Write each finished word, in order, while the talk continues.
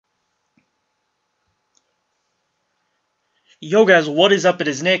Yo guys, what is up? It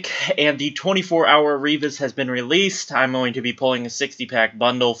is Nick, and the 24-hour Revis has been released. I'm going to be pulling a 60-pack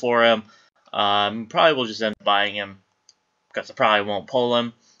bundle for him. Probably will just end up buying him, because I probably won't pull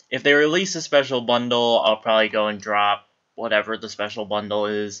him. If they release a special bundle, I'll probably go and drop whatever the special bundle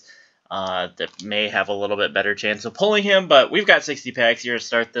is. That may have a little bit better chance of pulling him, but we've got 60 packs here to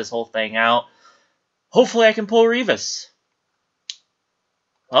start this whole thing out. Hopefully I can pull Revis.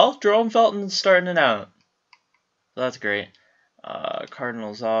 Well, Jerome Felton's starting it out, so that's great.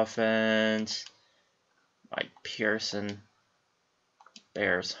 Cardinals offense, Mike Pearson,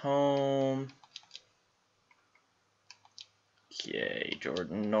 Bears home, okay,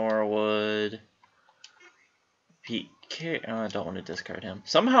 Jordan Norwood, Pete I don't want to discard him.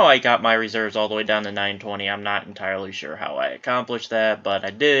 Somehow I got my reserves all the way down to 920. I'm not entirely sure how I accomplished that, but I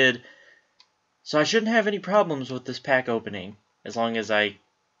did. So I shouldn't have any problems with this pack opening, as long as I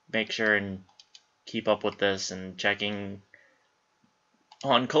make sure and keep up with this and checking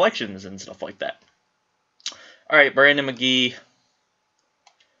on collections and stuff like that. Alright, Brandon McGee.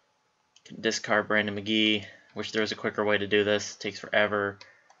 Can discard Brandon McGee. Wish there was a quicker way to do this. It takes forever.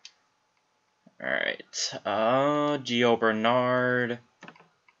 Alright. Gio Bernard.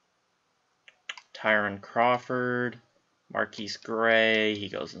 Tyron Crawford. Marquise Gray. He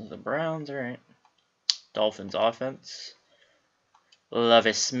goes into the Browns. Alright. Dolphins offense.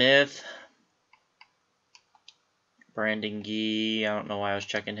 Lovie Smith. Brandon Gee, I don't know why I was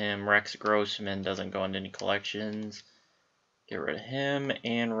checking him. Rex Grossman doesn't go into any collections. Get rid of him.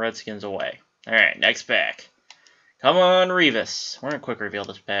 And Redskins away. Alright, next pack. Come on, Revis. We're going to quick reveal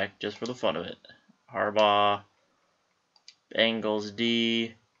this pack just for the fun of it. Harbaugh. Bengals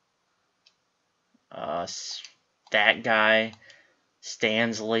D. That guy.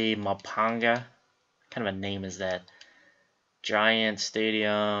 Stanley Mapanga. What kind of a name is that? Giant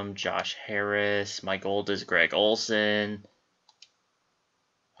Stadium, Josh Harris, my gold is Greg Olsen.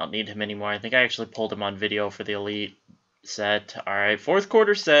 I don't need him anymore. I think I actually pulled him on video for the Elite set. Alright, fourth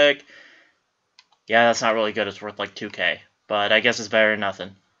quarter sec. Yeah, that's not really good. It's worth like 2K. But I guess it's better than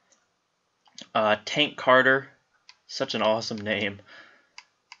nothing. Tank Carter. Such an awesome name.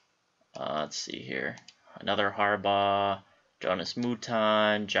 Let's see here. Another Harbaugh. Jonas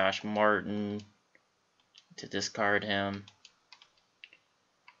Mouton, Josh Martin. To discard him.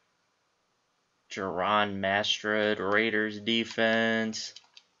 Jerron Mastrid, Raiders defense.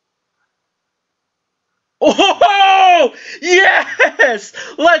 Oh, yes!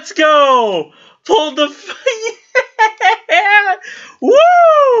 Let's go! Pulled the... yeah!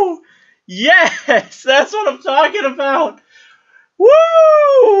 Woo! Yes! That's what I'm talking about! Woo!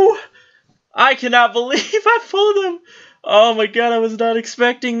 I cannot believe I pulled him! Oh my god, I was not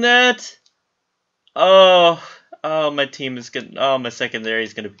expecting that! Oh, my team is good. Oh, my secondary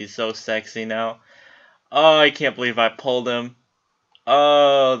is going to be so sexy now. Oh, I can't believe I pulled him.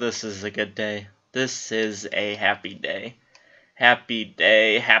 Oh, this is a good day. This is a happy day. Happy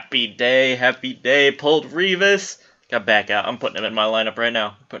day, happy day, happy day. Pulled Revis. Got back out. I'm putting him in my lineup right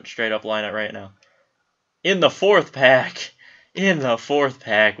now. Putting straight up lineup right now. In the fourth pack. In the fourth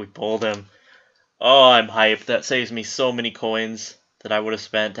pack, we pulled him. Oh, I'm hyped. That saves me so many coins that I would have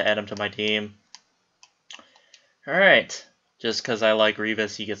spent to add him to my team. Alright, just because I like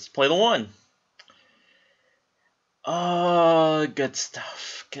Revis, he gets to play the 1. Oh, good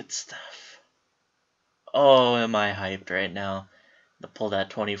stuff, good stuff. Oh, am I hyped right now to pull that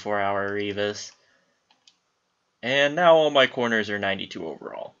 24-hour Revis. And now all my corners are 92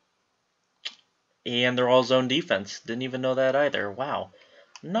 overall. And they're all zone defense. Didn't even know that either. Wow.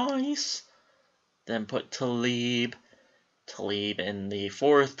 Nice. Then put Talib. Talib in the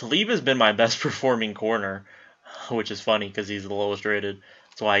 4th. Talib has been my best performing corner. Which is funny because he's the lowest rated.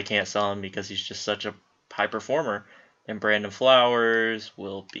 That's why I can't sell him, because he's just such a high performer. And Brandon Flowers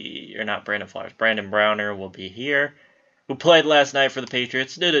will be, or not Brandon Flowers, Brandon Browner will be here. Who played last night for the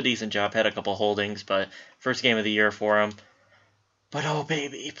Patriots. Did a decent job, had a couple holdings, but first game of the year for him. But oh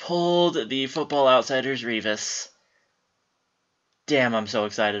baby, pulled the Football Outsiders Revis. Damn, I'm so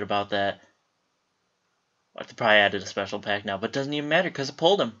excited about that. I could probably added a special pack now, but it doesn't even matter because I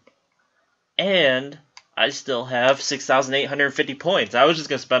pulled him. And I still have 6,850 points. I was just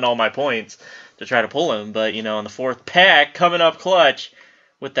going to spend all my points to try to pull him, but, you know, in the 4th pack, coming up clutch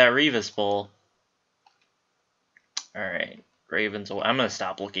with that Revis pull. Alright, Ravens. I'm going to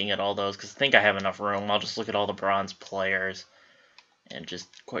stop looking at all those because I think I have enough room. I'll just look at all the bronze players and just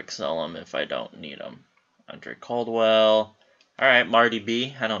quick sell them if I don't need them. Andre Caldwell. Alright, Marty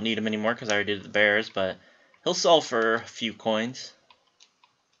B. I don't need him anymore because I already did the Bears, but he'll sell for a few coins.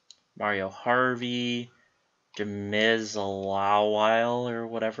 Mario Harvey. Jamiz Lawile or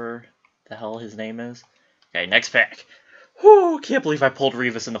whatever the hell his name is. Okay, next pack. Whew, can't believe I pulled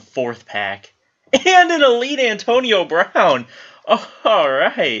Revis in the 4th pack. And an Elite Antonio Brown! Oh,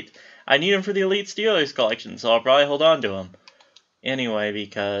 alright. I need him for the Elite Steelers collection, so I'll probably hold on to him. Anyway,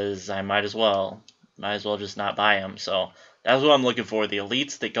 because I might as well. Might as well just not buy him, so that's what I'm looking for. The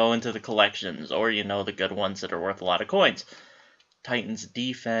Elites that go into the collections, or, you know, the good ones that are worth a lot of coins. Titans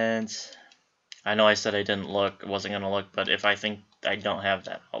defense. I know I said I wasn't going to look, but if I think I don't have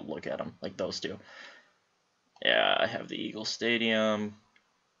that, I'll look at them, like those two. Yeah, I have the Eagle Stadium.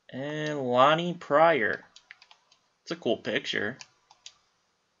 And Lonnie Pryor. It's a cool picture.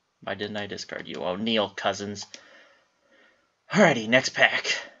 Why didn't I discard you? Oh, Neil Cousins. Alrighty, next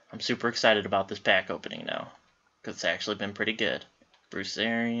pack. I'm super excited about this pack opening now, because it's actually been pretty good. Bruce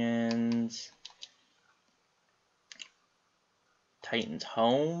Arians. Titans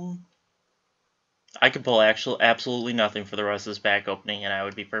home. I could pull absolutely nothing for the rest of this pack opening, and I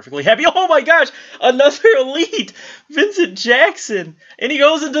would be perfectly happy. Oh my gosh! Another Elite! Vincent Jackson! And he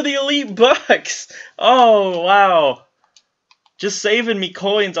goes into the Elite Bucks! Oh, wow. Just saving me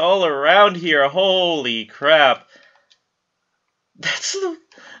coins all around here. Holy crap. That's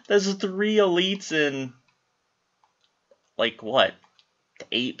 3 Elites in, like, what?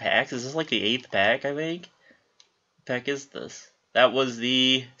 8 packs? Is this like the 8th pack, I think? What pack is this? That was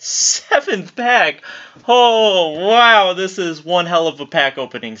the 7th pack. Oh, wow. This is one hell of a pack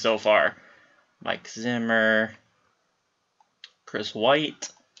opening so far. Mike Zimmer. Chris White.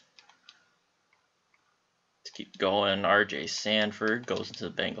 Let's keep going. RJ Sanford goes into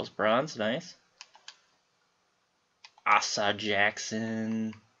the Bengals bronze. Nice. Asa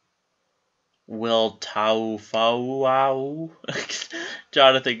Jackson. Will Taufau.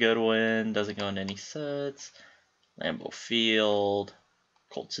 Jonathan Goodwin. Doesn't go into any sets. Lambeau Field,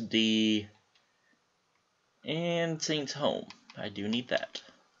 Colts D, and Saints home. I do need that.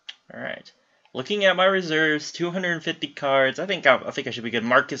 Alright. Looking at my reserves, 250 cards. I think I should be good.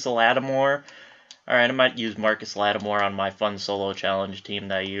 Marcus Lattimore. Alright, I might use Marcus Lattimore on my fun solo challenge team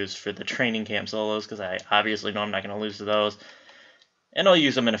that I use for the training camp solos, because I obviously know I'm not going to lose to those. And I'll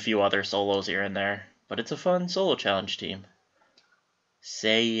use them in a few other solos here and there. But it's a fun solo challenge team.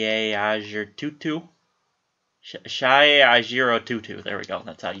 Seye Azure Tutu. Shai Ajiro Tutu. There we go.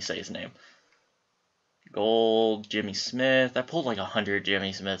 That's how you say his name. Gold, Jimmy Smith. I pulled like 100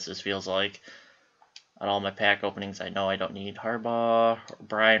 Jimmy Smiths, this feels like. On all my pack openings, I know I don't need Harbaugh.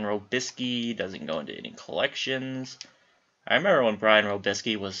 Brian Robisky doesn't go into any collections. I remember when Brian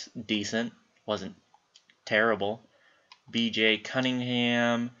Robisky was decent. Wasn't terrible. BJ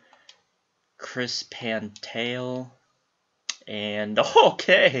Cunningham. Chris Pantale. And,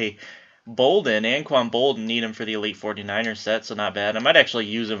 okay, Bolden, Anquan Bolden, need him for the Elite 49er set, so not bad. I might actually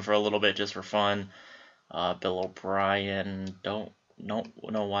use him for a little bit just for fun. Bill O'Brien, don't know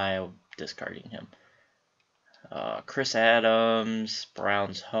why I'm discarding him. Chris Adams,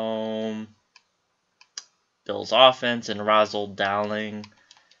 Browns home. Bills offense, and Rosal Dowling.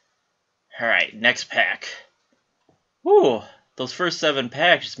 Alright, next pack. Whew, those first 7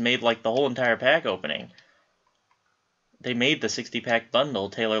 packs just made like the whole entire pack opening. They made the 60-pack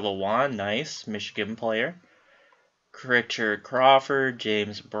bundle. Taylor Lewan, nice. Michigan player. Richard Crawford,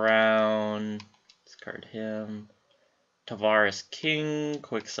 James Brown. Discard him. Tavares King,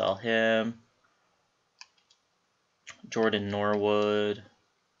 quick sell him. Jordan Norwood.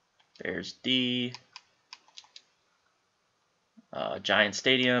 Bears D. Giant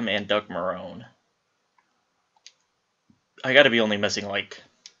Stadium, and Doug Marrone. I gotta be only missing like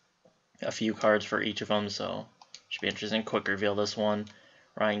a few cards for each of them, so should be interesting. Quick reveal this one.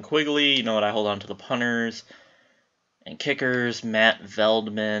 Ryan Quigley, you know what, I hold on to the punters. And kickers, Matt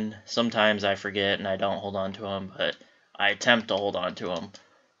Veldman. Sometimes I forget and I don't hold on to him, but I attempt to hold on to him.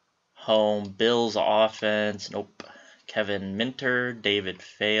 Home, Bills offense, nope. Kevin Minter, David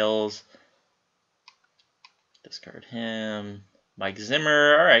Fales. Discard him. Mike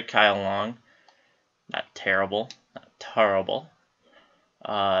Zimmer, alright, Kyle Long. Not terrible, not terrible.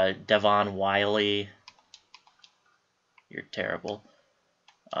 Devon Wiley. You're terrible.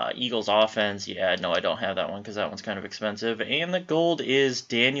 Eagles offense, yeah, no, I don't have that one because that one's kind of expensive. And the gold is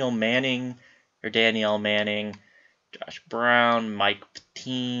Danielle Manning, Josh Brown, Mike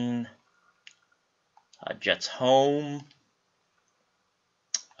Patine, Jets home,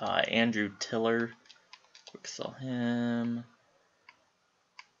 Andrew Tiller, quick sell him,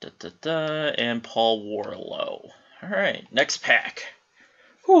 and Paul Warlow. Alright, next pack.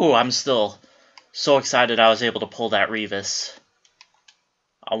 Whew, I'm still so excited I was able to pull that Revis.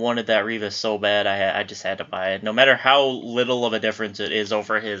 I wanted that Revis so bad, I just had to buy it. No matter how little of a difference it is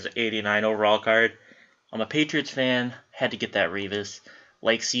over his 89 overall card. I'm a Patriots fan, had to get that Revis.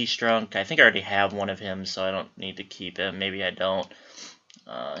 Lake Sea Strunk. I think I already have one of him, so I don't need to keep him. Maybe I don't.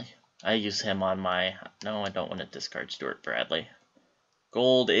 I use him on my... No, I don't want to discard Stuart Bradley.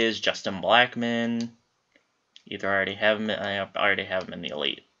 Gold is Justin Blackman. Either I already have him... I already have him in the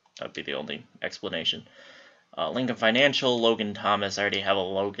Elite. That would be the only explanation. Lincoln Financial, Logan Thomas. I already have a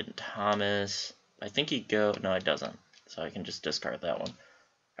Logan Thomas. I think he go... No, it doesn't. So I can just discard that one.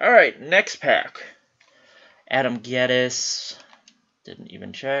 Alright, next pack. Adam Geddes. Didn't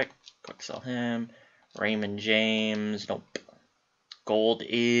even check. Quick sell him. Raymond James. Nope. Gold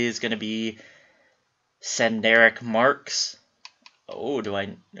is going to be Senderic Marks. Oh, do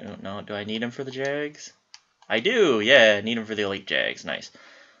I... No, do I need him for the Jags? I do, yeah. Need him for the Elite Jags. Nice.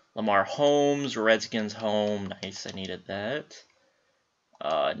 Lamar Holmes, Redskins home. Nice, I needed that.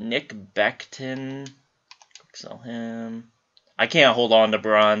 Nick Beckton. Quick sell him. I can't hold on to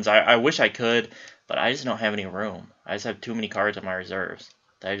bronze. I wish I could, but I just don't have any room. I just have too many cards in my reserves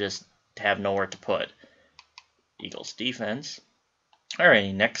that I just have nowhere to put. Eagles defense.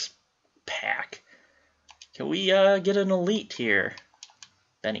 Alright, next pack. Can we get an Elite here?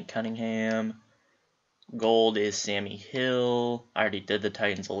 Benny Cunningham. Gold is Sammy Hill. I already did the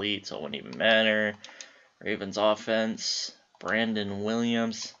Titans Elite, so it wouldn't even matter. Ravens offense. Brandon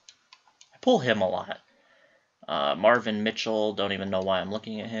Williams. I pull him a lot. Marvin Mitchell. Don't even know why I'm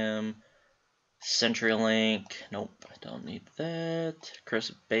looking at him. CenturyLink. Nope, I don't need that.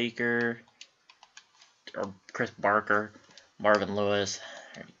 Chris Baker. Or Chris Barker. Marvin Lewis.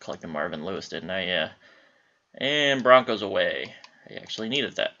 I already collected Marvin Lewis, didn't I? Yeah. And Broncos away. I actually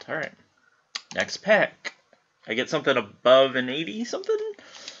needed that. Alright. Next pack. I get something above an 80 something?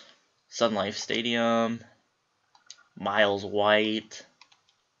 Sun Life Stadium. Miles White.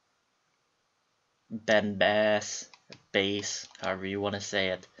 Ben Bass. Bass. However you want to say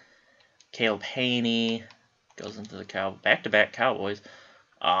it. Caleb Haney. Goes into the back-to-back Cowboys.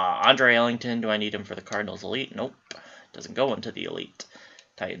 Andre Ellington. Do I need him for the Cardinals Elite? Nope. Doesn't go into the Elite.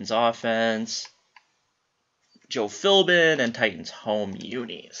 Titans offense. Joe Philbin and Titans home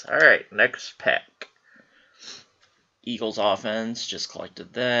unis. Alright, next pack. Eagles offense, just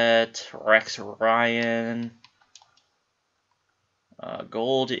collected that. Rex Ryan.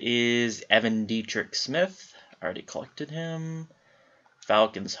 Gold is Evan Dietrich Smith. Already collected him.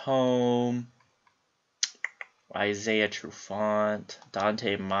 Falcons home. Isaiah Trufant.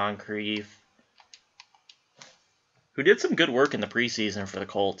 Dante Moncrief. Who did some good work in the preseason for the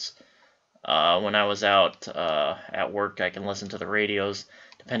Colts. When I was out at work, I can listen to the radios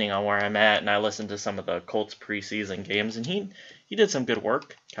depending on where I'm at, and I listened to some of the Colts preseason games, and he did some good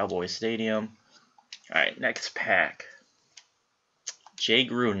work. Cowboys Stadium. All right, next pack. Jay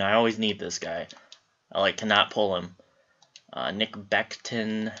Gruden. I always need this guy. I cannot pull him. Nick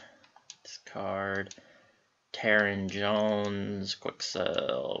Beckton. Discard. Taron Jones. Quick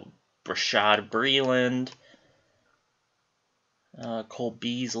sell. Rashad Breeland. Cole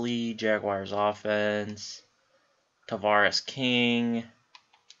Beasley, Jaguars offense. Tavares King.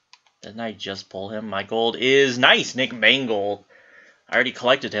 Didn't I just pull him? My gold is nice, Nick Mangold. I already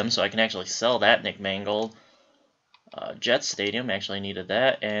collected him, so I can actually sell that Nick Mangold. Jets Stadium, actually needed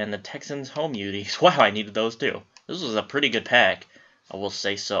that. And the Texans home unis. Wow, I needed those too. This was a pretty good pack, I will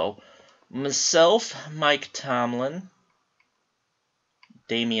say so. Myself, Mike Tomlin.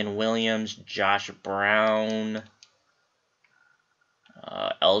 Damian Williams, Josh Brown.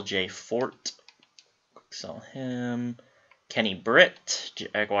 LJ Fort. Sell him. Kenny Britt.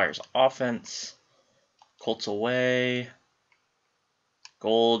 Jaguars offense. Colts away.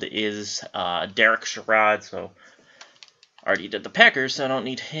 Gold is Derek Sherrod, so already did the Packers, so I don't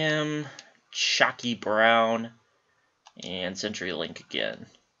need him. Shockey Brown. And CenturyLink again.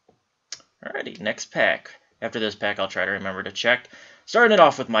 Alrighty, next pack. After this pack, I'll try to remember to check. Starting it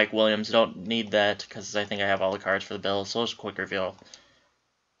off with Mike Williams. Don't need that because I think I have all the cards for the Bills, so just a quick reveal.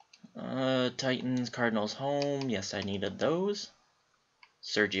 Titans, Cardinals home. Yes, I needed those.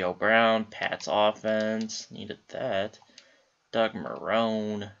 Sergio Brown, Pats offense. Needed that. Doug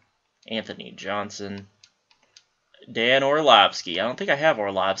Marrone. Anthony Johnson. Dan Orlovsky. I don't think I have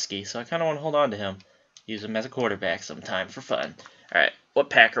Orlovsky, so I kind of want to hold on to him. Use him as a quarterback sometime for fun. Alright, what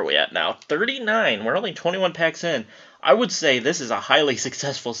pack are we at now? 39. We're only 21 packs in. I would say this is a highly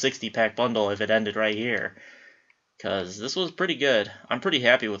successful 60-pack bundle if it ended right here. Because this was pretty good. I'm pretty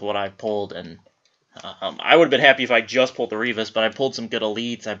happy with what I pulled, and I would have been happy if I just pulled the Revis, but I pulled some good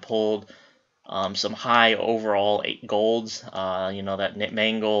elites. I pulled some high overall 8 golds. That Nick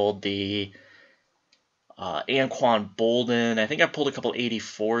Mangold, the Anquan Bolden. I think I pulled a couple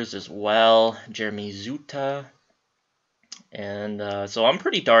 84s as well. Jeremy Zuta. And so I'm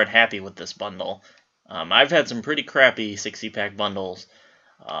pretty darn happy with this bundle. I've had some pretty crappy 60-pack bundles.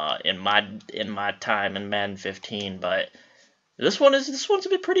 in my time in Madden 15, but this one's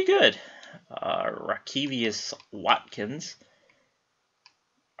been pretty good. Rakevius Watkins,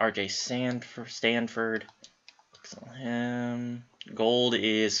 R.J. Stanford. Gold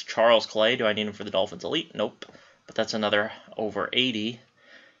is Charles Clay. Do I need him for the Dolphins Elite? Nope. But that's another over 80.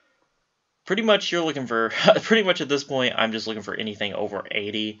 Pretty much you're looking for, pretty much at this point, I'm just looking for anything over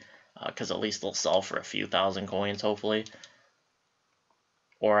 80, because at least they'll sell for a few thousand coins, hopefully.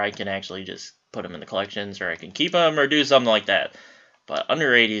 Or I can actually just put them in the collections, or I can keep them, or do something like that. But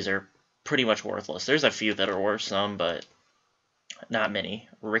under 80s are pretty much worthless. There's a few that are worth some, but not many.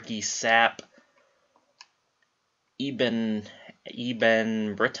 Ricky Sapp, Eben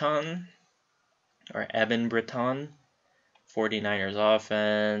Breton, or Eben Breton, 49ers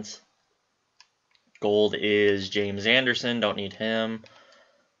offense. Gold is James Anderson, don't need him.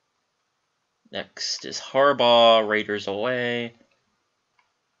 Next is Harbaugh, Raiders away,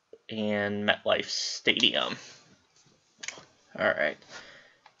 and MetLife Stadium. Alright.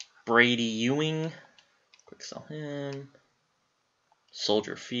 Brady Ewing, quick sell him.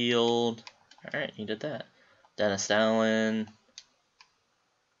 Soldier Field, alright, he did that. Dennis Allen.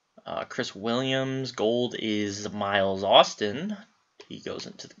 Chris Williams, gold is Miles Austin. He goes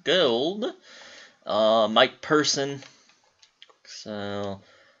into the gold. Mike Person. So,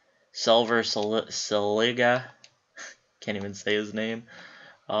 Silver Saliga. Can't even say his name.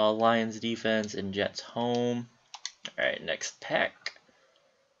 Lions defense and Jets home. Alright, next pack.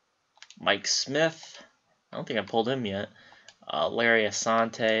 Mike Smith. I don't think I pulled him yet. Larry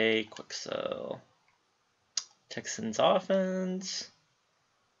Asante. Quick sell. Texans offense.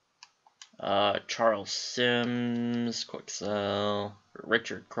 Charles Sims, quick sell.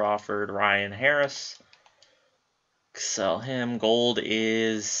 Richard Crawford, Ryan Harris, sell him. Gold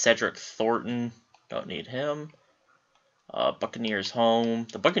is Cedric Thornton, don't need him. Buccaneers home.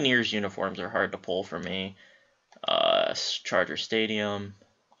 The Buccaneers uniforms are hard to pull for me. Charger Stadium,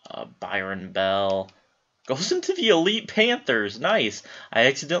 Byron Bell. Goes into the Elite Panthers, nice. I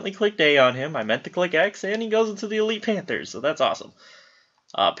accidentally clicked A on him, I meant to click X, and he goes into the Elite Panthers, so that's awesome.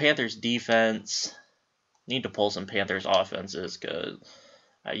 Panthers defense. Need to pull some Panthers offenses because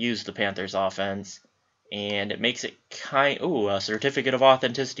I used the Panthers offense, and it makes it a certificate of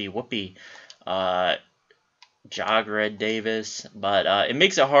authenticity. Whoopee. Jagred Davis, but it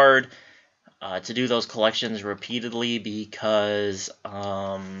makes it hard to do those collections repeatedly because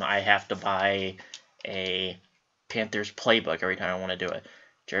I have to buy a Panthers playbook every time I want to do it.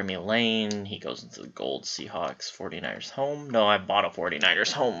 Jeremy Lane, he goes into the gold. Seahawks, 49ers home. No, I bought a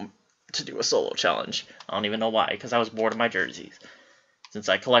 49ers home to do a solo challenge. I don't even know why, because I was bored of my jerseys. Since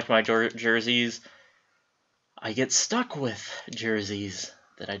I collect my jerseys, I get stuck with jerseys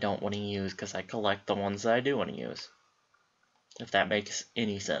that I don't want to use because I collect the ones that I do want to use. If that makes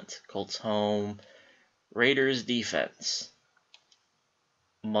any sense. Colts home. Raiders defense.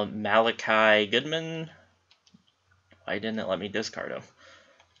 Malachi Goodman. Why didn't it let me discard him?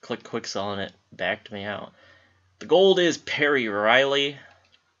 Click quick sell and it backed me out. The gold is Perry Riley.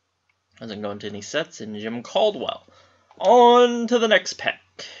 Doesn't go into any sets. And Jim Caldwell. On to the next pack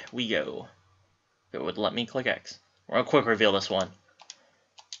we go. If it would let me click X. Real quick reveal this one.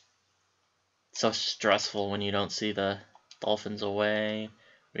 It's so stressful when you don't see the Dolphins away.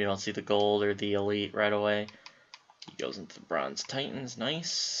 When you don't see the gold or the elite right away. He goes into the Bronze Titans.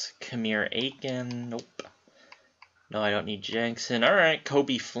 Nice. Kamir Aiken. Nope. No, I don't need Jackson. Alright,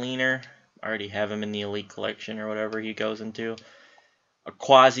 Kobe Fleener. I already have him in the Elite Collection or whatever he goes into.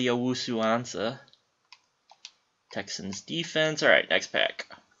 Akwazi Owusu-Ansah. Texans defense. Alright, next pack.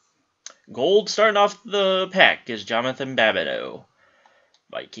 Gold starting off the pack is Jonathan Babineau.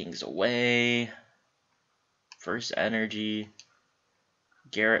 Vikings away. First Energy.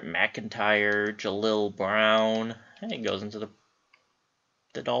 Garrett McIntyre. Jalil Brown. And he goes into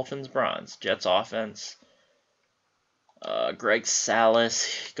the Dolphins bronze. Jets offense. Greg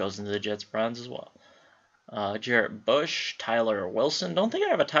Salas goes into the Jets bronze as well. Jarrett Bush, Tyler Wilson. Don't think I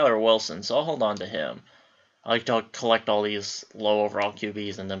have a Tyler Wilson, so I'll hold on to him. I like to collect all these low overall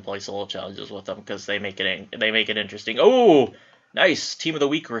QBs and then play solo challenges with them because they make it interesting. Oh, nice team of the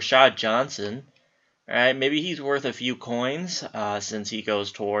week, Rashad Johnson. All right, maybe he's worth a few coins since he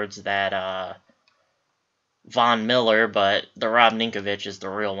goes towards that Von Miller, but the Rob Ninkovich is the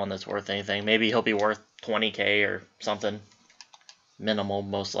real one that's worth anything. Maybe he'll be worth 20K or something. Minimal,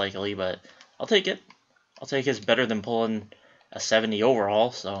 most likely, but I'll take it. I'll take it. It's better than pulling a 70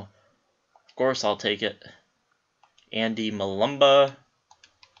 overall, so of course I'll take it. Andy Malumba.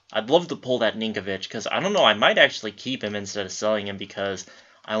 I'd love to pull that Ninkovich, because I don't know, I might actually keep him instead of selling him because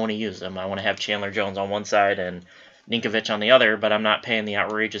I want to use him. I want to have Chandler Jones on one side and Ninkovic on the other, but I'm not paying the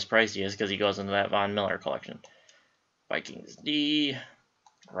outrageous price he is because he goes into that Von Miller collection. Vikings D,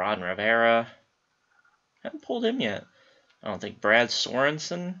 Ron Rivera. Haven't pulled him yet. I don't think Brad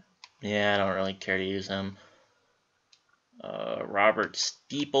Sorensen. Yeah, I don't really care to use him. Robert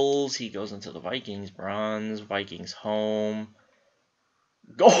Steeples, he goes into the Vikings bronze. Vikings home.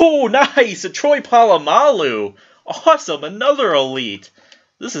 Oh, nice! A Troy Polamalu! Awesome, another elite.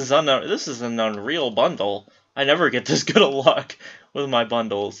 This is an unreal bundle. I never get this good of luck with my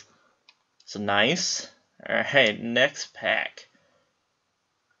bundles. So nice. Alright, next pack.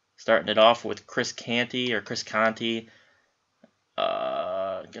 Starting it off with Chris Conti.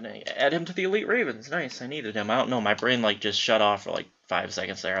 Gonna add him to the Elite Ravens. Nice, I needed him. I don't know, my brain just shut off for 5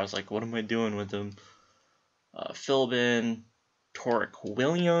 seconds there. I was like, what am I doing with him? Philbin, Torek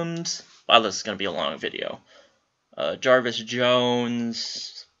Williams. Wow, this is gonna be a long video. Jarvis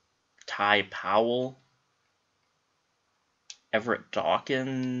Jones, Ty Powell, Everett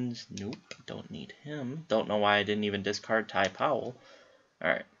Dawkins. Nope, don't need him. Don't know why I didn't even discard Ty Powell.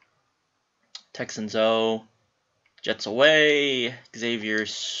 Alright. Texans O. Jets away. Xavier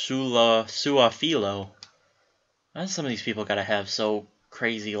Suafilo. Why do some of these people gotta have so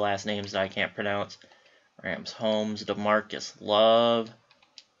crazy last names that I can't pronounce? Rams Holmes, DeMarcus Love.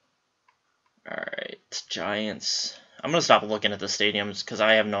 Alright, Giants. I'm gonna stop looking at the stadiums because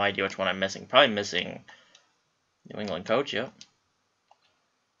I have no idea which one I'm missing. Probably missing New England coach, yep.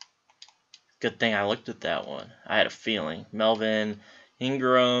 Good thing I looked at that one. I had a feeling. Melvin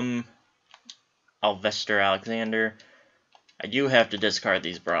Ingram, Alvester Alexander. I do have to discard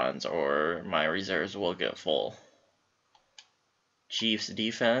these bronze or my reserves will get full. Chiefs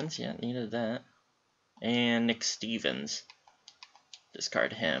defense, yeah, needed that. And Nick Stevens.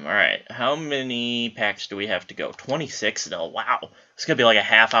 Discard him. Alright, how many packs do we have to go? 26 still. Wow. This could be like a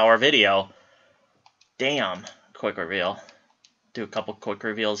half-hour video. Damn. Quick reveal. Do a couple quick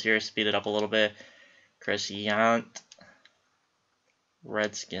reveals here. Speed it up a little bit. Chris Yant.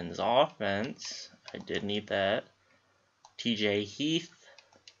 Redskins offense. I did need that. TJ Heath.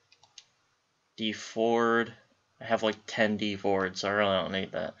 D Ford. I have 10 D Fords, so I really don't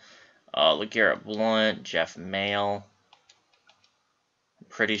need that. LeGarrette Blount. Jeff Mail.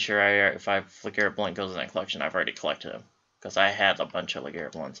 Pretty sure if LeGarrette Blount goes in that collection, I've already collected him. Because I had a bunch of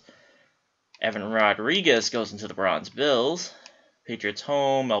LeGarrette Blounts. Evan Rodriguez goes into the Bronze Bills. Patriots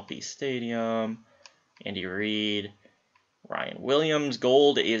home, LP Stadium. Andy Reid. Ryan Williams.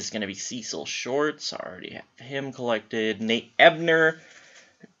 Gold is going to be Cecil Shorts. I already have him collected. Nate Ebner.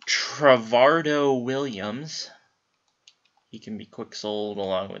 Trevardo Williams. He can be quick sold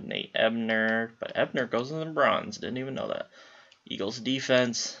along with Nate Ebner. But Ebner goes in the bronze. Didn't even know that. Eagles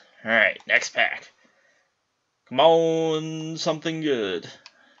defense. Alright, next pack. Come on, something good.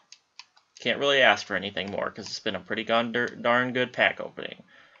 Can't really ask for anything more because it's been a pretty darn good pack opening.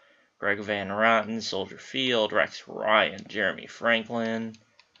 Greg Van Rotten, Soldier Field, Rex Ryan, Jeremy Franklin.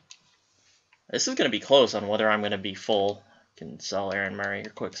 This is going to be close on whether I'm going to be full. Can sell Aaron Murray or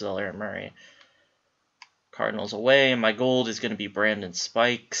quick sell Aaron Murray. Cardinals away, and my gold is going to be Brandon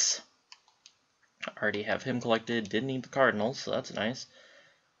Spikes. I already have him collected. Didn't need the Cardinals, so that's nice.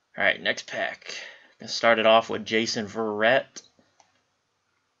 Alright, next pack. Gonna start it off with Jason Verrett.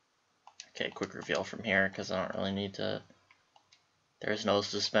 Okay, quick reveal from here, because I don't really need to... There's no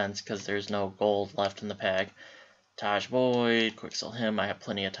suspense, because there's no gold left in the pack. Taj Boyd, quick sell him. I have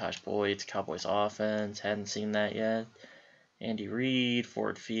plenty of Taj Boyds. Cowboys offense, hadn't seen that yet. Andy Reid,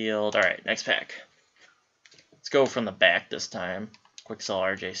 Ford Field. Alright, next pack. Let's go from the back this time. Quick sell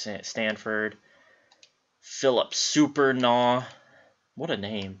RJ Stanford. Philip Supernaw. What a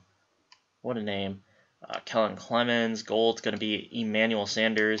name. What a name. Kellen Clemens. Gold's going to be Emmanuel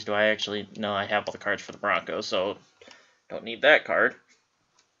Sanders. Do I actually... No, I have all the cards for the Broncos, so don't need that card.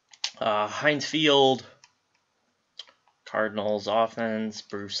 Heinz Field. Cardinals offense.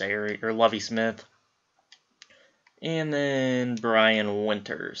 Bruce Arians, or Lovie Smith. And then Brian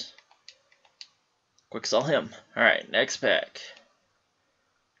Winters. Quick sell him. Alright, next pack.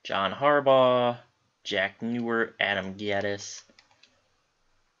 John Harbaugh. Jack Newert, Adam Geddes.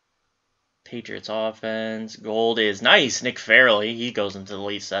 Patriots offense. Gold is nice. Nick Fairley. He goes into the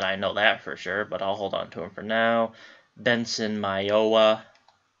elite set. I know that for sure, but I'll hold on to him for now. Benson Mayowa.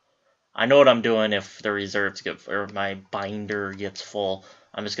 I know what I'm doing if the reserves get, or my binder gets full.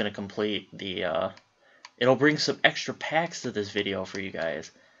 I'm just going to complete the, it'll bring some extra packs to this video for you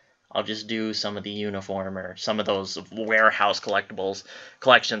guys. I'll just do some of the uniform or some of those warehouse collections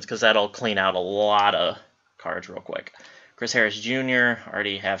because that'll clean out a lot of cards real quick. Chris Harris Jr.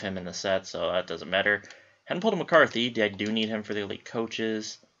 already have him in the set, so that doesn't matter. Hadn't pulled a McCarthy. I do need him for the elite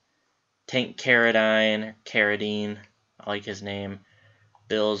coaches. Tank Carradine, I like his name.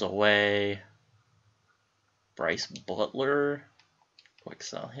 Bills away. Bryce Butler, quick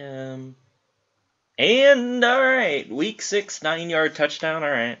sell him. And, alright, week 6, 9-yard touchdown,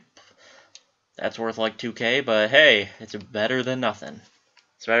 alright. That's worth like 2K, but hey, it's better than nothing.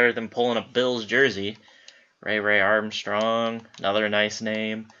 It's better than pulling a Bills jersey. Ray Armstrong, another nice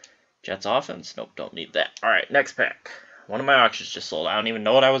name. Jets offense, nope, don't need that. Alright, next pack. One of my auctions just sold. I don't even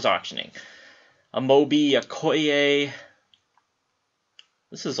know what I was auctioning. A Moby, a Koye.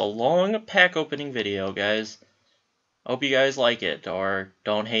 This is a long pack opening video, guys. Hope you guys like it, or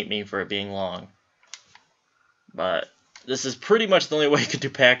don't hate me for it being long. But this is pretty much the only way I could do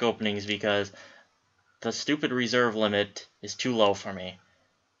pack openings because the stupid reserve limit is too low for me.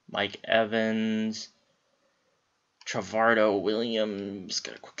 Mike Evans, Trevardo Williams,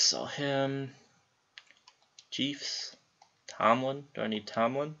 gotta quick sell him. Chiefs, Tomlin, do I need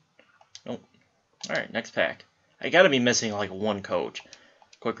Tomlin? Nope. Alright, next pack. I gotta be missing like one coach.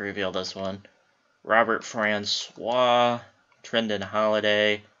 Quick reveal this one. Robert Francois, Trendon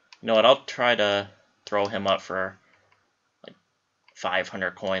Holiday. You know what, I'll try to throw him up for like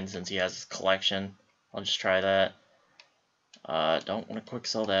 500 coins since he has his collection. I'll just try that. Don't want to quick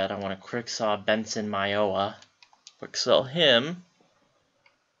sell that. I want to quick sell Benson Mayowa. Quick sell him.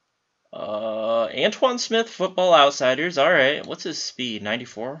 Antoine Smith, Football Outsiders. Alright, what's his speed?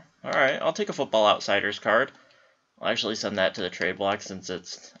 94? Alright, I'll take a Football Outsiders card. I'll actually send that to the trade block since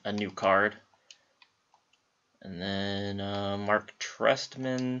it's a new card. And then Mark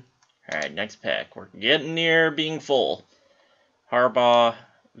Trestman. Alright, next pack. We're getting near being full. Harbaugh,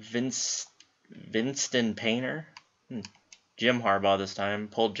 Winston Painter. Jim Harbaugh this time.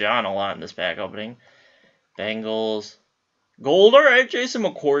 Pulled John a lot in this pack opening. Bengals. Gold, alright. Jason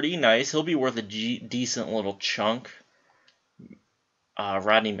McCourty, nice. He'll be worth a decent little chunk.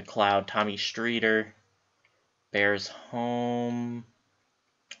 Rodney McLeod, Tommy Streeter. Bears home.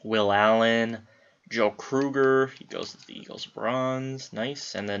 Will Allen. Joe Kruger. He goes to the Eagles bronze.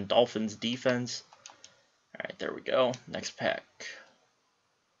 Nice. And then Dolphins defense. Alright, there we go. Next pack.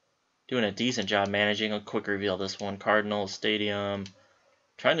 Doing a decent job managing. A quick reveal this one. Cardinals Stadium.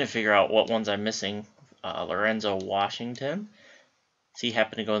 Trying to figure out what ones I'm missing. Lorenzo Washington. Does he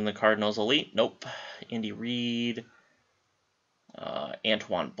happen to go in the Cardinals Elite? Nope. Andy Reid.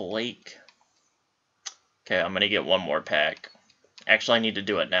 Antoine Blake. Okay, I'm going to get one more pack. Actually, I need to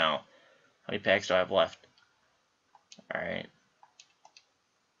do it now. How many packs do I have left? Alright.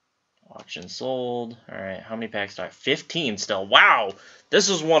 Auction sold. Alright, how many packs do I have? 15 still. Wow! This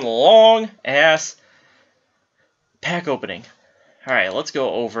is one long-ass pack opening. Alright, let's go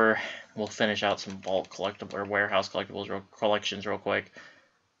over. We'll finish out some bulk collectible or warehouse collectibles collections real quick.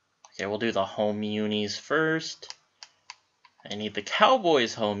 Okay, we'll do the home unis first. I need the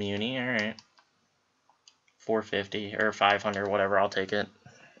Cowboys home uni. Alright. 450 or 500, whatever, I'll take it.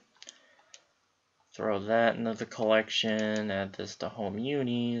 Throw that into the collection, add this to home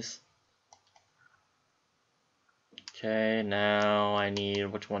unis. Okay, now I need,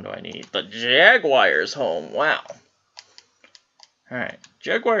 which one do I need? The Jaguars home, wow. Alright,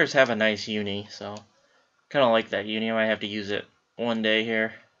 Jaguars have a nice uni, so kind of like that uni. I might have to use it one day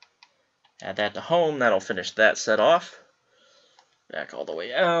here. Add that to home, that'll finish that set off. Back all the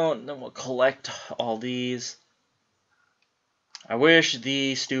way out, and then we'll collect all these. I wish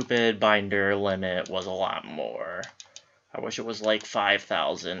the stupid binder limit was a lot more. I wish it was like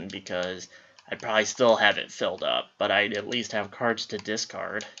 5,000 because I'd probably still have it filled up, but I'd at least have cards to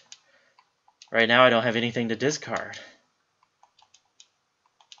discard. Right now I don't have anything to discard.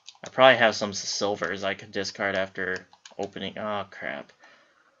 I probably have some silvers I could discard after opening. Oh, crap.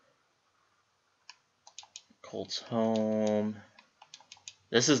 Colts home.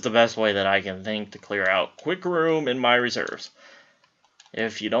 This is the best way that I can think to clear out quick room in my reserves.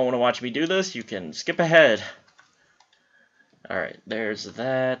 If you don't want to watch me do this, you can skip ahead. Alright, there's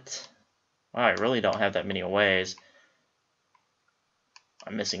that. Wow, I really don't have that many aways.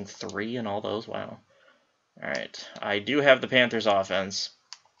 I'm missing 3 in all those. Wow. Alright, I do have the Panthers offense.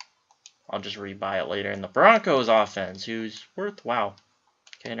 I'll just rebuy it later. And the Broncos offense, who's worth, wow.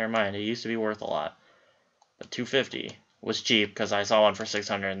 Okay, never mind. It used to be worth a lot. But 250 was cheap because I saw one for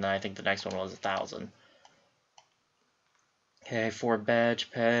 600 and then I think the next one was 1,000. Okay, 4 badge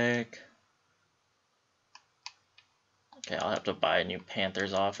pack. Okay, I'll have to buy a new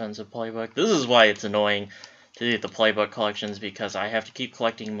Panthers offensive playbook. This is why it's annoying to do the playbook collections because I have to keep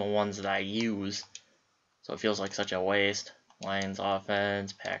collecting the ones that I use. So it feels like such a waste. Lions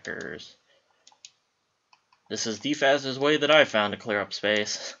offense, Packers. This is the fastest way that I've found to clear up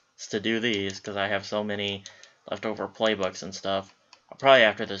space. Is to do these because I have so many leftover playbooks and stuff. I'll probably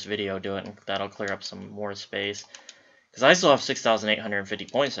after this video do it, and that'll clear up some more space. Because I still have 6,850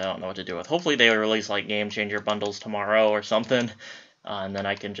 points I don't know what to do with. Hopefully they release like Game Changer bundles tomorrow or something. And then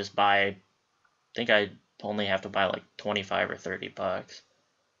I can just buy, I think I only have to buy like 25 or 30 bucks.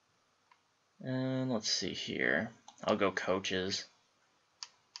 And let's see here. I'll go coaches.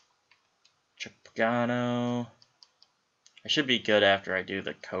 Chipagano. I should be good after I do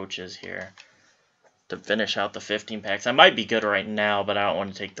the coaches here to finish out the 15 packs. I might be good right now, but I don't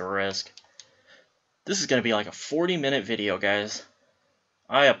want to take the risk. This is going to be like a 40-minute video, guys.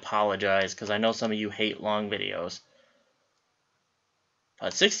 I apologize, because I know some of you hate long videos.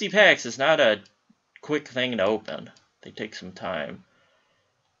 But 60 packs is not a quick thing to open. They take some time.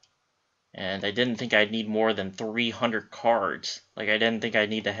 And I didn't think I'd need more than 300 cards. Like, I didn't think I'd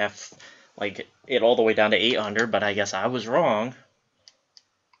need to have, like, it all the way down to 800, but I guess I was wrong.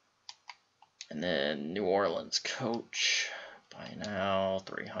 And then New Orleans coach. Buy now,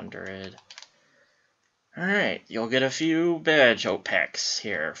 300. Alright, you'll get a few badge packs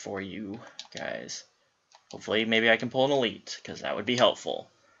here for you guys. Hopefully, maybe I can pull an elite, because that would be helpful.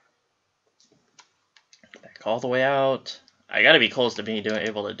 Back all the way out. I gotta be close to being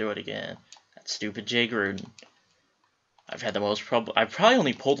able to do it again. That stupid Jay Gruden. I've had the most trouble. I've probably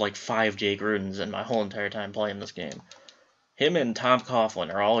only pulled like 5 Jay Grudens in my whole entire time playing this game. Him and Tom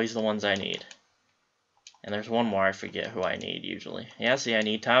Coughlin are always the ones I need. And there's one more I forget who I need usually. Yeah, see, I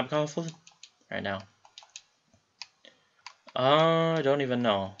need Tom Coughlin right now. I don't even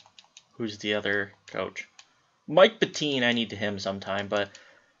know who's the other coach. Mike Bettine, I need him sometime, but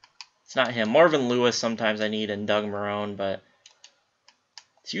it's not him. Marvin Lewis sometimes I need, and Doug Marrone, but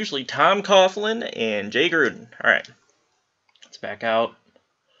it's usually Tom Coughlin and Jay Gruden. Alright, let's back out.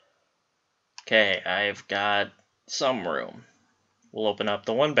 Okay, I've got some room. We'll open up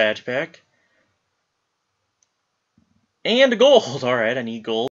the 1 badge pack. And a gold! Alright, I need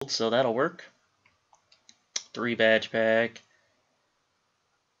gold, so that'll work. 3 badge pack.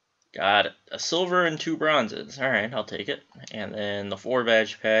 Got a silver and 2 bronzes. Alright, I'll take it. And then the 4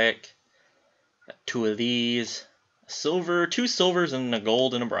 badge pack. Got 2 of these. A silver, 2 silvers, and a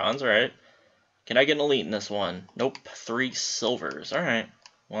gold and a bronze. Alright. Can I get an elite in this one? Nope. 3 silvers. Alright.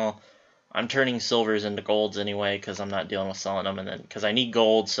 Well, I'm turning silvers into golds anyway, because I'm not dealing with selling them. And then, because I need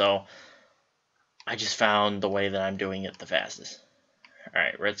gold, so I just found the way that I'm doing it the fastest.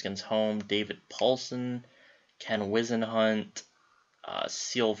 Alright, Redskins home. David Paulson. Ken Wisenhunt.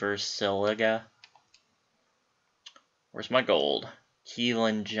 Silver Siliga. Where's my gold?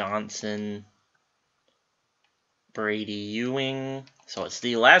 Keelan Johnson. Brady Ewing. So it's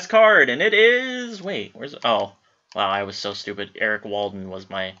the last card, and it is... Wait, where's... Oh, wow, I was so stupid. Eric Walden was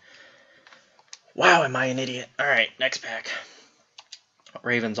my... Wow, am I an idiot. Alright, next pack.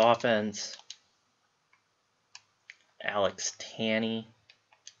 Ravens offense. Alex Tanney.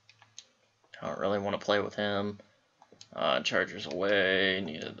 I don't really want to play with him. Chargers away.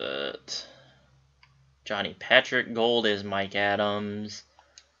 Needed that. Johnny Patrick. Gold is Mike Adams.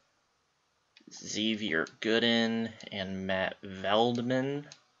 Xavier Gooden and Matt Veldman.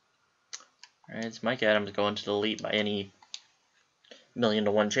 Alright, it's Mike Adams going to the elite by any 1,000,000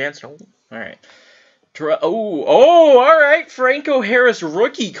 to 1 chance. Oh, alright. Alright. Franco Harris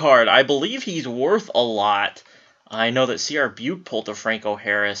rookie card. I believe he's worth a lot. I know that CR Butte pulled the Franco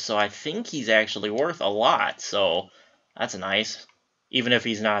Harris, so I think he's actually worth a lot. So that's nice. Even if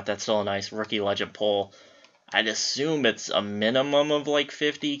he's not, that's still a nice rookie legend pull. I'd assume it's a minimum of like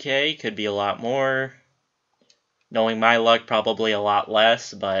 50k, could be a lot more. Knowing my luck, probably a lot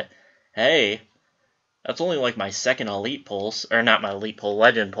less, but hey, that's only like my 2nd elite pull, or not my elite pull,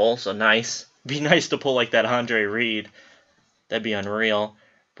 legend pull, so nice. Be nice to pull like that Andre Reed. That'd be unreal.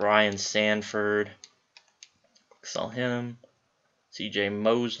 Brian Sanford. Sell him. CJ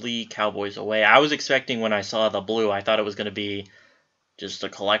Mosley, Cowboys away. I was expecting when I saw the blue, I thought it was going to be just a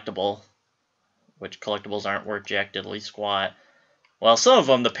collectible. Which collectibles aren't worth jack diddly squat. Well, some of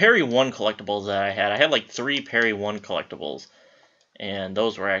them, the Perry 1 collectibles that I had like 3 Perry 1 collectibles. And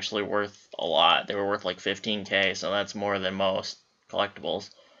those were actually worth a lot. They were worth like 15k, so that's more than most collectibles.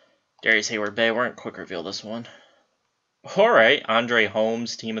 Darius Hayward Bay, we're in quick reveal this one. Alright, Andre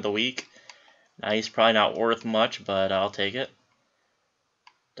Holmes, team of the week. Nice, probably not worth much, but I'll take it.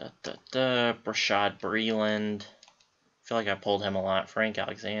 Brashad Breeland. I feel like I pulled him a lot. Frank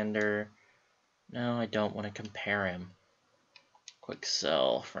Alexander. No, I don't want to compare him. Quick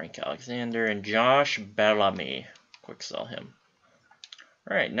sell, Frank Alexander, and Josh Bellamy. Quick sell him.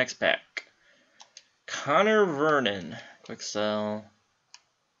 Alright, next pack. Connor Vernon. Quick sell.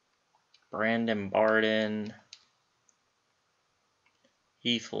 Brandon Barden.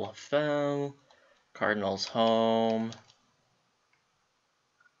 Heath LaFell. Cardinals home.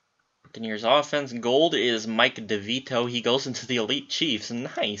 Buccaneers offense. Gold is Mike DeVito. He goes into the Elite Chiefs.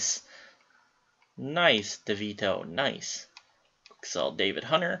 Nice. Nice, DeVito. Nice. Sell David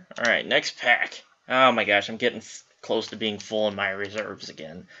Hunter. Alright, next pack. Oh my gosh, I'm getting close to being full in my reserves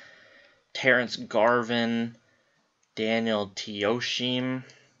again. Terrence Garvin. Daniel Teoshim.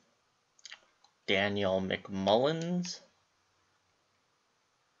 Daniel McMullins.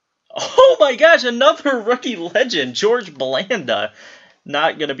 Oh my gosh, another rookie legend, George Blanda.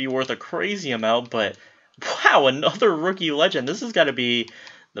 Not going to be worth a crazy amount, but wow, another rookie legend. This has got to be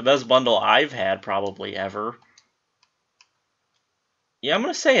the best bundle I've had probably ever. Yeah, I'm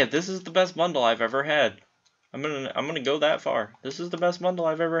going to say it. This is the best bundle I've ever had. I'm going to go that far. This is the best bundle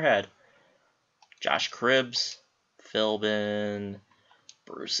I've ever had. Josh Cribbs, Philbin,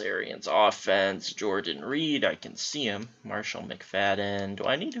 Bruce Arians offense, Jordan Reed, I can see him. Marshall McFadden. Do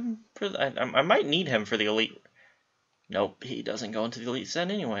I need him for I might need him for the Elite. Nope, he doesn't go into the Elite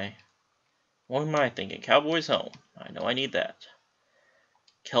set anyway. What am I thinking? Cowboys home. I know I need that.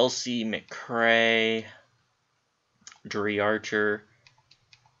 Kelsey McCray. Dree Archer.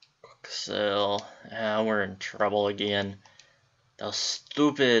 Quicksil. We're in trouble again. That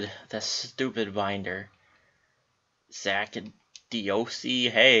stupid binder. Zach Diosi.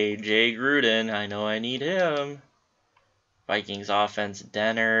 Hey, Jay Gruden. I know I need him. Vikings offense.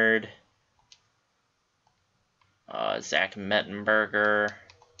 Dennard. Zach Mettenberger.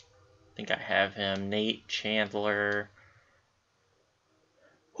 I think I have him. Nate Chandler.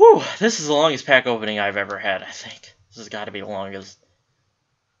 Whew, this is the longest pack opening I've ever had, I think. This has got to be the longest.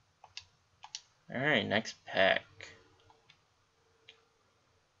 Alright, next pack.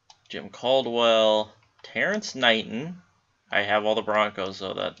 Jim Caldwell. Terrence Knighton. I have all the Broncos,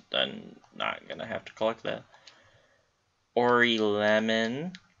 so that I'm not going to have to collect that. Ori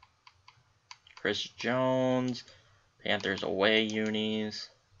Lemon. Chris Jones. Panthers away unis.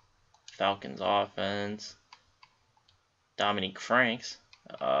 Falcons offense. Dominique Franks.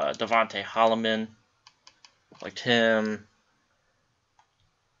 Devontae Holloman. Liked him.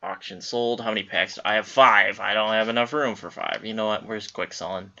 Auction sold. How many packs? I have 5. I don't have enough room for 5. You know what? Where's quick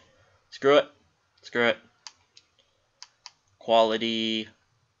selling? Screw it. Screw it. Quality.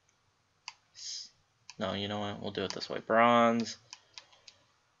 No, you know what? We'll do it this way. Bronze.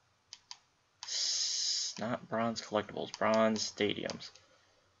 Not bronze collectibles. Bronze stadiums.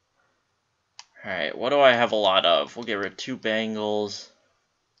 Alright, what do I have a lot of? We'll get rid of 2 Bengals.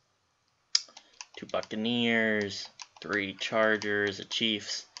 2 Buccaneers. 3 Chargers. A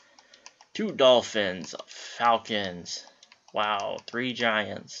Chiefs. 2 Dolphins. Falcons. Wow. 3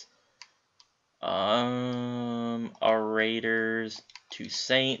 Giants. A Raiders. 2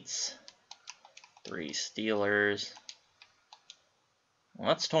 Saints. 3 Steelers. Well,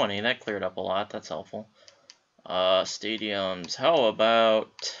 that's 20. That cleared up a lot. That's helpful. Stadiums. How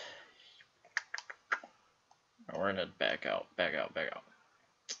about... We're gonna back out.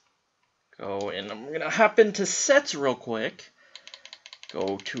 Go, and I'm gonna hop into sets real quick.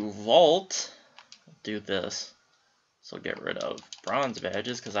 Go to Vault. Do this. So get rid of bronze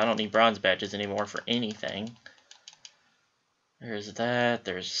badges, because I don't need bronze badges anymore for anything. There's that.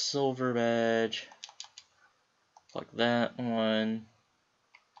 There's silver badge. Click that one.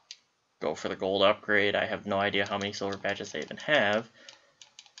 Go for the gold upgrade. I have no idea how many silver badges they even have.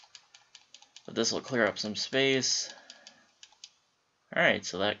 But this will clear up some space. Alright,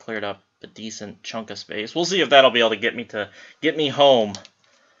 so that cleared up a decent chunk of space. We'll see if that'll be able to get me home.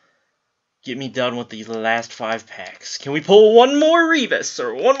 Get me done with these last 5 packs. Can we pull one more Revis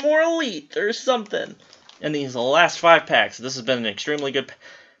or one more Elite or something in these last 5 packs? This has been an extremely good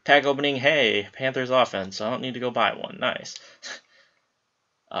pack opening. Hey, Panthers offense, so I don't need to go buy one. Nice.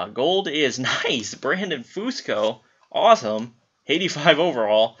 Gold is nice. Brandon Fusco. Awesome. 85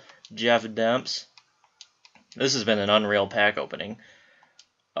 overall. Jeff Demps. This has been an unreal pack opening.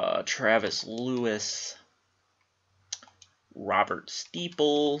 Travis Lewis. Robert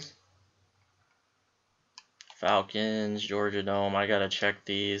Steeples. Falcons, Georgia Dome. I gotta check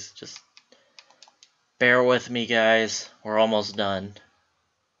these. Just bear with me, guys. We're almost done.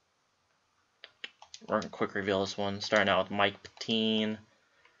 We're gonna quick reveal this one. Starting out with Mike Patine.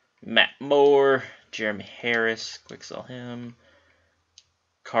 Matt Moore. Jeremy Harris. Quick sell him.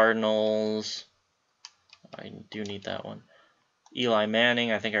 Cardinals. I do need that one. Eli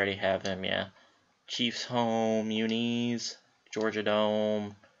Manning. I think I already have him, yeah. Chiefs home. Unis. Georgia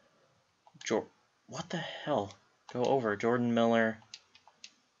Dome. What the hell? Go over. Jordan Miller.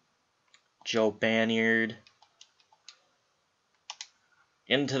 Joe Banyard.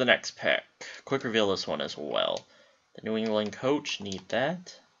 Into the next pack. Quick reveal this one as well. The New England coach. Need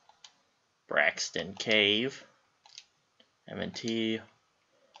that. Braxton Cave. M&T.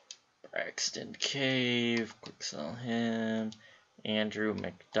 Braxton Cave, quick sell him. Andrew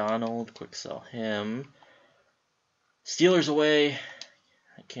McDonald, quick sell him. Steelers away.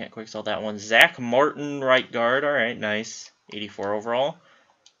 I can't quick sell that one. Zach Martin, right guard. All right, nice. 84 overall.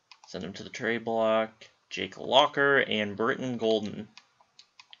 Send him to the trade block. Jake Locker and Britton Golden.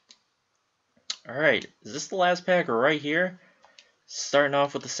 All right, is this the last pack right here? Starting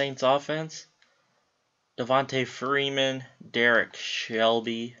off with the Saints offense. Devontae Freeman, Derek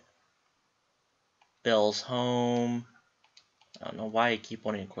Shelby, Bills home. I don't know why I keep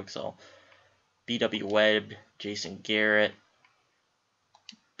wanting a quick sell. B.W. Webb, Jason Garrett,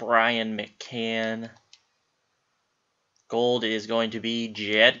 Brian McCann. Gold is going to be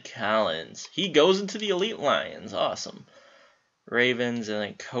Jed Collins. He goes into the Elite Lions. Awesome. Ravens, and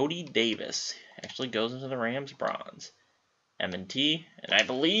then Cody Davis actually goes into the Rams bronze. M&T, and I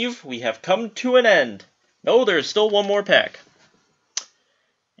believe we have come to an end. No, there's still one more pack.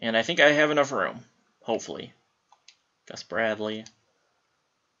 And I think I have enough room. Hopefully. Gus Bradley.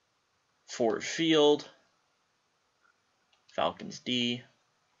 Ford Field. Falcons D.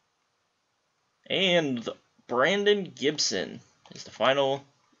 And Brandon Gibson is the final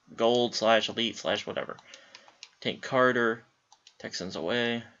gold / elite / whatever. Tank Carter. Texans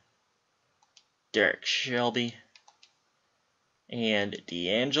away. Derek Shelby. And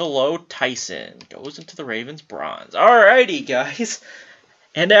D'Angelo Tyson goes into the Ravens bronze. Alrighty, guys.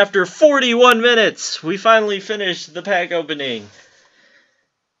 And after 41 minutes, we finally finished the pack opening.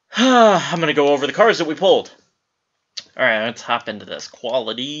 I'm going to go over the cards that we pulled. Alright, let's hop into this.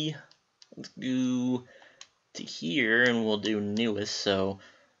 Quality. Let's go to here, and we'll do newest. So,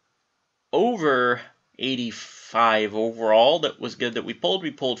 over 85 overall. That was good that we pulled.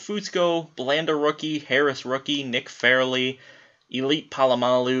 We pulled Fusco, Blanda rookie, Harris rookie, Nick Fairley, Elite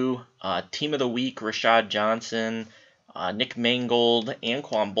Palomalu, Team of the Week, Rashad Johnson, Nick Mangold,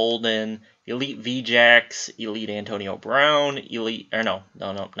 Anquan Bolden, Elite VJax, Elite Antonio Brown, Elite, or no,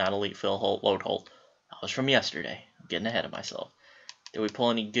 not Elite Phil Holt, Load Holt. That was from yesterday. I'm getting ahead of myself. Did we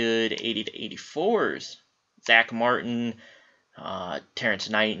pull any good 80 to 84s? Zach Martin, Terrence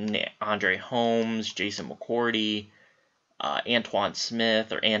Knighton, Andre Holmes, Jason McCourty, Anton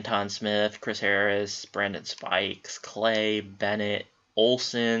Smith, Chris Harris, Brandon Spikes, Clay, Bennett,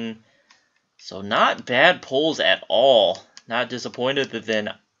 Olsen. So not bad pulls at all. Not disappointed, but then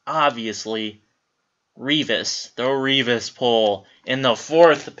obviously Revis, the Revis pull in the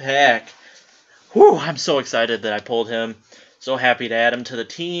 4th pack. Whew, I'm so excited that I pulled him. So happy to add him to the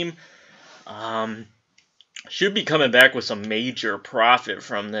team. Should be coming back with some major profit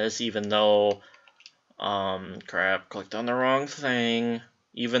from this, even though crap, clicked on the wrong thing.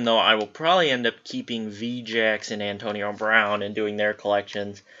 Even though I will probably end up keeping VJax and Antonio Brown and doing their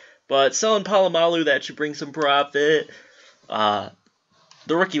collections. But selling Palomalu, that should bring some profit. The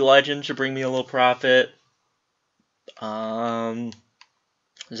Rookie Legend should bring me a little profit.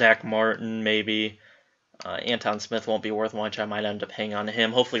 Zach Martin, maybe. Anton Smith won't be worth much. I might end up hanging on to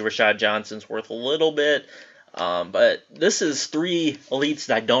him. Hopefully Rashad Johnson's worth a little bit. But this is 3 elites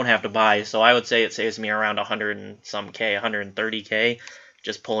that I don't have to buy, so I would say it saves me around 100 and some K, 130K,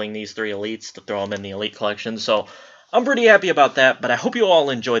 just pulling these 3 elites to throw them in the elite collection. So I'm pretty happy about that, but I hope you all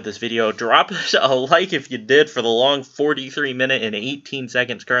enjoyed this video. Drop a like if you did for the long 43-minute and 18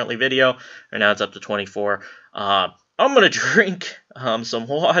 seconds currently video. Right now it's up to 24. I'm going to drink some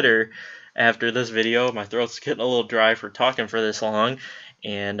water after this video. My throat's getting a little dry for talking for this long.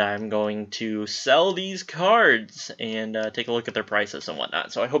 And I'm going to sell these cards and take a look at their prices and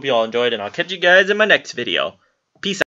whatnot. So I hope you all enjoyed, and I'll catch you guys in my next video. Peace out.